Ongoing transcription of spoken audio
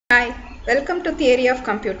Welcome to Theory of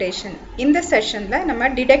Computation. In this session, நம்ம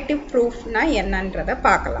deductive proof na என்னன்றத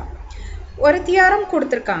பார்க்கலாம். ஒரு தியரம்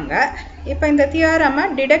கொடுத்திருக்காங்க. இப்போ இந்த தியரம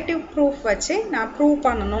deductive proof வச்சு நான் prove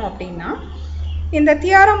பண்ணனும் அப்படினா இந்த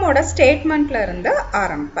தியரமோட ஸ்டேட்மென்ட்ல இருந்து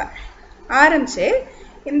ஆரம்பிச்சு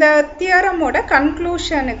இந்த தியரமோட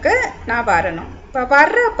கன்க்ளூஷனுக்கு நான் வரணும். இப்ப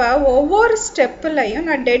வர்றப்ப ஒவ்வொரு ஸ்டெப்லயும்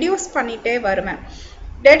நான் deduce பண்ணிட்டே வருவேன்.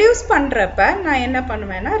 deduce பண்றப்ப நான் என்ன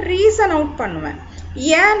பண்ணுவேன்னா reason out பண்ணுவேன்.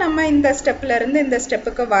 ஏன் நம்ம இந்த ஸ்டெப்ல இருந்து இந்த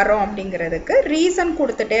ஸ்டெப்புக்கு வரோம் அப்படிங்கிறதுக்கு ரீசன்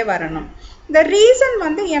கொடுத்துட்டே வரணும். இந்த ரீசன்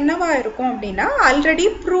வந்து என்னவா இருக்கும் அப்படின்னா ஆல்ரெடி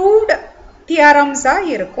ப்ரூவ்ட் தியரம்ஸா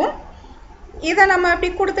இருக்கும். இதை நம்ம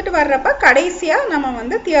அப்படி கொடுத்துட்டு வர்றப்ப கடைசியா நம்ம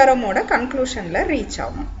வந்து தியரமோட கன்க்ளூஷன்ல ரீச்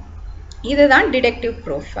ஆகும். இதுதான் டிடக்டிவ்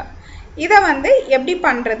ப்ரூஃப். இதை வந்து எப்படி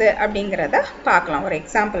பண்றது அப்படிங்கிறத பார்க்கலாம். ஒரு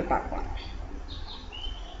எக்ஸாம்பிள் பார்க்கலாம்.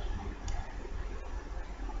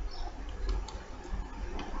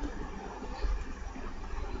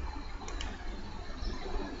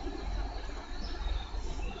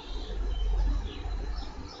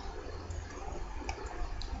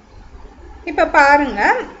 இப்ப பாருங்க,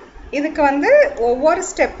 இதுக்கு வந்து ஒவ்வொரு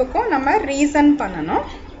ஸ்டெப்புக்கும் நம்ம ரீசன் பண்ணணும்.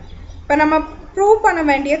 இப்ப நம்ம ப்ரூவ் பண்ண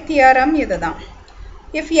வேண்டிய தியரம் இதுதான்.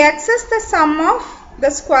 If x is the sum of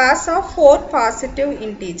the squares of 4 positive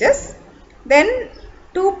integers, then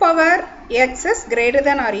 2 power x is greater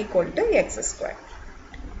than or equal to x square.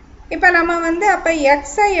 இப்ப நம்ம வந்து அப்ப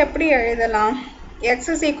x ஐ எப்படி எழுதலாம்? x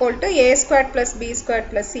is equal to a squared plus b squared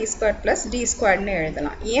plus c squared plus d squared னு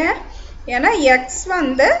எழுதலாம். ஏன்னா x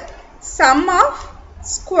வந்து sum of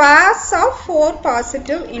squares of 4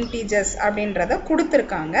 positive integers அப்படின்றத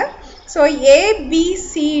கொடுத்திருக்காங்க. So a b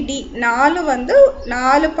c d நாலு வந்து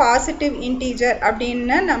 4 positive integer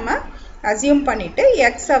அப்படின்னு நம்ம assume பண்ணிட்டு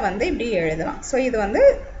x வந்து இப்படி எழுதலாம். So இது வந்து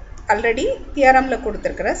ஆல்ரெடி தியரம்ல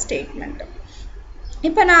கொடுத்திருக்கிற ஸ்டேட்மெண்ட்.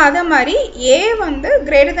 இப்போ நான் அத மாதிரி a வந்து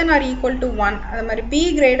greater than or equal to 1, அதே மாதிரி b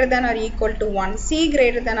greater than or equal to 1, c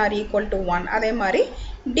greater than or equal to 1, அதே மாதிரி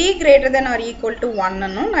d greater than or equal to 1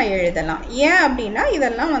 ன்னு நான் எழுதலாம். ஏன் அப்படின்னா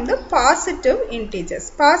இதெல்லாம் வந்து பாசிட்டிவ் இன்டிஜர்ஸ்.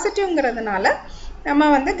 பாசிட்டிவ்ங்கிறதுனால நம்ம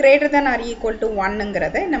வந்து greater than or equal to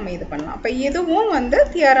 1ங்கிறதை நம்ம இது பண்ணலாம். அப்ப இதுவும் வந்து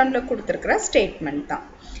தியரம்ல கொடுத்திருக்கிற ஸ்டேட்மெண்ட் தான்.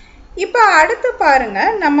 இப்போ அடுத்து பாருங்க,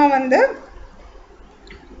 நம்ம வந்து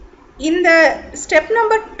இந்த ஸ்டெப்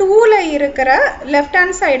நம்பர் 2ல இருக்கிற left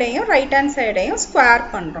hand சைடையும் right hand சைடையும் square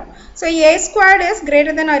பண்றோம். So a squared is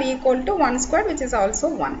greater than or equal to 1 squared, which is also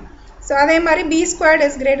 1. So அதே மாதிரி b squared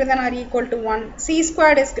is greater than or equal to 1, c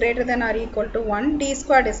squared is greater than or equal to 1, d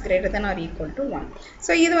squared is greater than or equal to 1.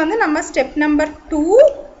 So இது வந்து நம்ம step number 2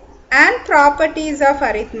 and properties of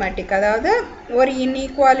arithmetic. அதாவது ஒரு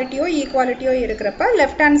இன்இக்வாலிட்டியோ ஈக்குவாலிட்டியோ இருக்கிறப்ப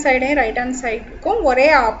left hand சைடையும் right hand சைடுக்கும் ஒரே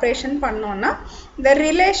operation பண்ணோம்னா இந்த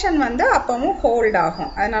relation வந்து அப்பவும் ஹோல்ட்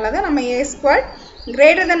ஆகும். அதனால தான் நம்ம a squared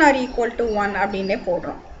greater than or equal to 1 அப்படின்னே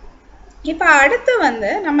போடுறோம். இப்போ அடுத்து வந்து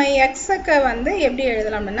நம்ம x-க்கு வந்து எப்படி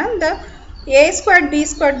எழுதலாம்னா இந்த a squared b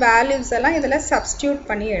squared values எல்லாம் இதுல சப்ஸ்டிட்யூட்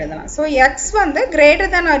பண்ணி எழுதலாம். ஸோ x வந்து greater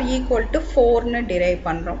than or equal to 4 ன்னு டிரைவ்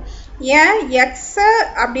பண்றோம். ஏன் x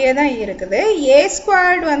அப்படியே தான் இருக்குது. a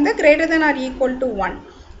squared வந்து greater than or equal to 1,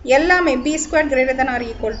 எல்லாமே b squared greater than or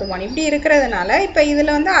equal to 1 இப்படி இருக்கிறதுனால இப்போ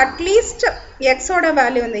இதுல வந்து அட்லீஸ்ட் x ஓட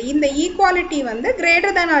வேல்யூ வந்து இந்த ஈக்குவாலிட்டி வந்து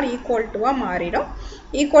greater than or equal to மாறிடும்.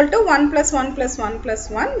 equal to 1 plus 1 plus 1 plus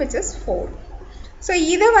 1 which is 4. So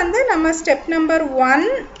இது வந்து நம்ம step number 1,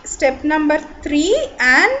 step number 3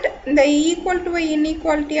 and இந்த equal to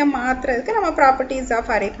inequality மாத்துறதுக்கு நம்ம properties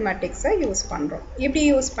of arithmetics யூஸ் பண்றோம். இப்படி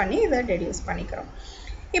யூஸ் பண்ணி இதை deduce பண்ணிக்கிறோம்.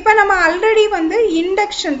 இப்போ நம்ம ஆல்ரெடி வந்து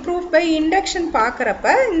இண்டக்ஷன் ப்ரூஃப் பை இண்டக்ஷன்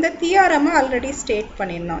பார்க்கறப்ப இந்த தியரம் ஆல்ரெடி ஸ்டேட்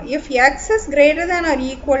பண்ணிருந்தோம். if x is greater than or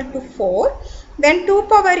equal to 4, then 2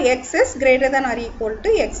 power x is greater than or equal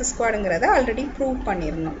to x squaredங்கிறத already prove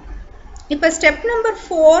பண்ணிருந்தோம். இப்போ ஸ்டெப் நம்பர்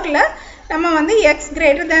 4ல நம்ம வந்து x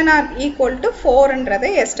greater than or equal to 4ன்றதை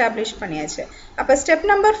establish பண்ணியாச்சு. அப்ப step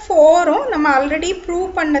number 4ம் நம்ம already prove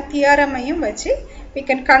பண்ண தியரமையும் வச்சு we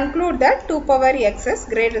can conclude that 2 power x is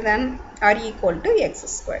greater than or equal to x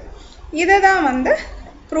squared. இதுதான் வந்து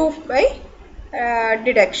proof by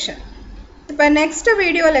deduction. இப்போ நெக்ஸ்ட்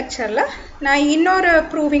வீடியோ லெக்சர்ல நான் இன்னொரு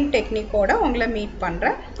ப்ரூவிங் டெக்னிக்கோட உங்களை மீட்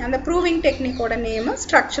பண்றேன். அந்த proving டெக்னிக்கோட name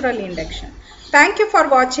structural induction. Thank you for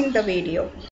watching the video.